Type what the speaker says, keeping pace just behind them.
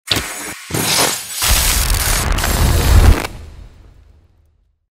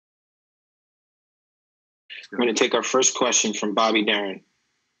I'm going to take our first question from Bobby Darren.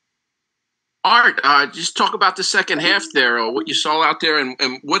 Art, just talk about the second half there, or what you saw out there,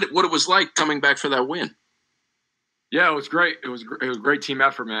 and what it was like coming back for that win. Yeah, it was great. It was a great team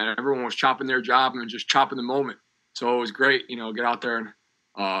effort, man. Everyone was chopping their job and just chopping the moment. So it was great, get out there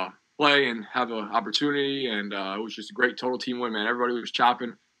and play and have an opportunity. And it was just a great total team win, man. Everybody was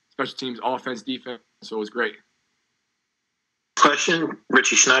chopping, special teams, offense, defense. So it was great. Question,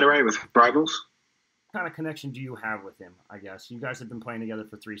 Richie Schneiderite with Rivals. What kind of connection do you have with him, I guess? You guys have been playing together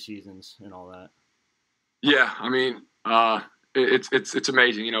for 3 seasons and all that. Yeah, I mean, it's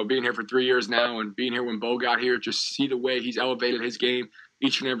amazing, being here for 3 years now and being here when Bo got here, just see the way he's elevated his game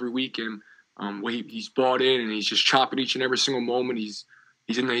each and every week, and he's bought in and he's just chopping each and every single moment. He's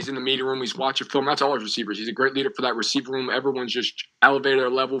in the meeting room, he's watching film. That's all his receivers. He's a great leader for that receiver room. Everyone's just elevated their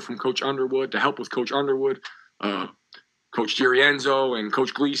level from Coach Underwood to help with Coach Underwood, Coach Girienzo and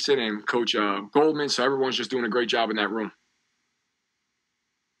Coach Gleason and Coach Goldman. So everyone's just doing a great job in that room.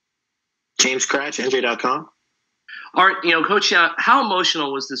 James Cratch, NJ.com. Art, Coach, how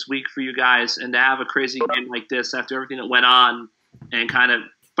emotional was this week for you guys, and to have a crazy game like this after everything that went on and kind of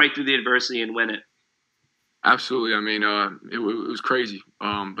fight through the adversity and win it? Absolutely. I mean, it was crazy.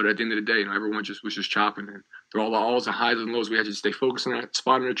 But at the end of the day, everyone was just chopping. And through all the alls and highs and lows, we had to stay focused on that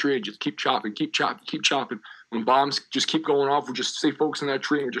spot in the tree and just keep chopping, keep chopping, keep chopping. When bombs just keep going off, we just stay focused on that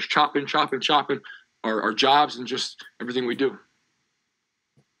tree and we're just chopping our jobs and just everything we do.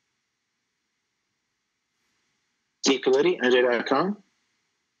 Steve Colletti, NJ.com.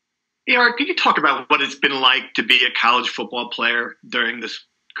 Hey, Art, could you talk about what it's been like to be a college football player during this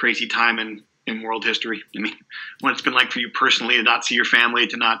crazy time in world history? I mean, what it's been like for you personally to not see your family,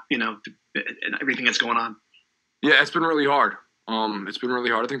 to not, and everything that's going on. Yeah, it's been really hard. It's been really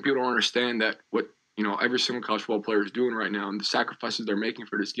hard. I think people don't understand that what, every single college football player is doing right now and the sacrifices they're making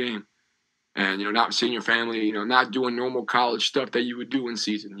for this game. And, not seeing your family, not doing normal college stuff that you would do in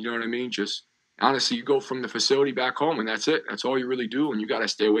season. You know what I mean? Just honestly, you go from the facility back home and that's it. That's all you really do. And you got to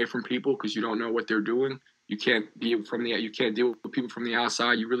stay away from people because you don't know what they're doing. You can't deal with people from the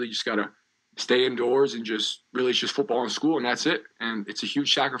outside. You really just got to stay indoors and it's just football and school, and that's it. And it's a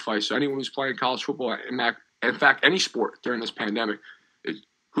huge sacrifice. So anyone who's playing college football, in fact, any sport during this pandemic,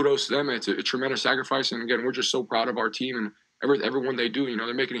 kudos to them. It's a tremendous sacrifice. And again, we're just so proud of our team and everyone they do.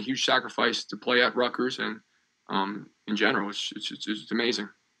 They're making a huge sacrifice to play at Rutgers, and in general, it's amazing.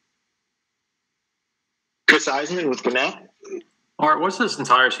 Chris Eisman with Gannett. Art, what's this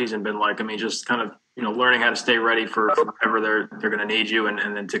entire season been like? I mean, just kind of, learning how to stay ready for whenever they're going to need you,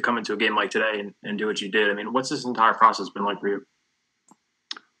 and then to come into a game like today and do what you did. I mean, what's this entire process been like for you?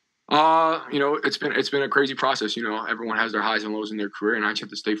 It's been a crazy process. Everyone has their highs and lows in their career, and I just have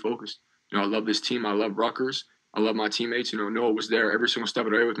to stay focused. I love this team. I love Rutgers. I love my teammates. Noah was there every single step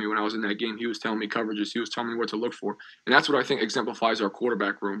of the way with me when I was in that game. He was telling me coverages. He was telling me what to look for. And that's what I think exemplifies our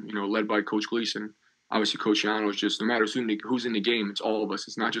quarterback room, led by Coach Gleason. Obviously, Coach Yano is just, no matter who's in the game, it's all of us.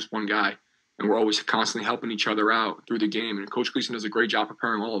 It's not just one guy. And we're always constantly helping each other out through the game. And Coach Gleason does a great job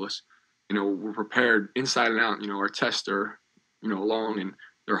preparing all of us. We're prepared inside and out. Our tests are, long and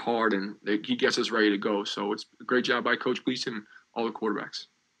they're hard, and he gets us ready to go. So it's a great job by Coach Gleason and all the quarterbacks.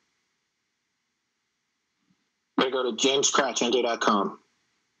 I'm going to go to James Cratch, NJ.com.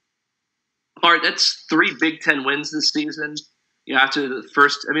 Art, that's 3 Big Ten wins this season. After the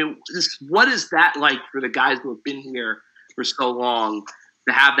first, what is that like for the guys who have been here for so long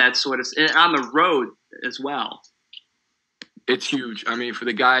to have that sort of, and on the road as well? It's huge. For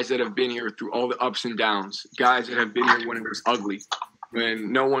the guys that have been here through all the ups and downs, guys that have been here when it was ugly,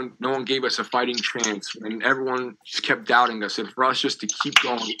 when no one gave us a fighting chance, when everyone just kept doubting us, and for us just to keep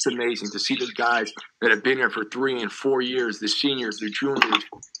going, it's amazing to see those guys that have been here for 3 and 4 years, the seniors, the juniors,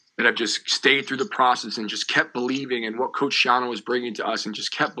 that have just stayed through the process and just kept believing in what Coach Shano was bringing to us, and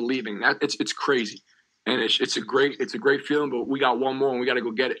just kept believing. That it's crazy, and it's a great feeling. But we got one more, and we got to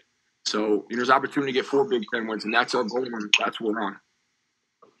go get it. So there's opportunity to get 4 Big Ten wins, and that's our goal, and that's what we're on.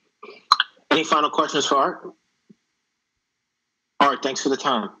 Any final questions for Art? Art, thanks for the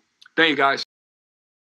time. Thank you, guys.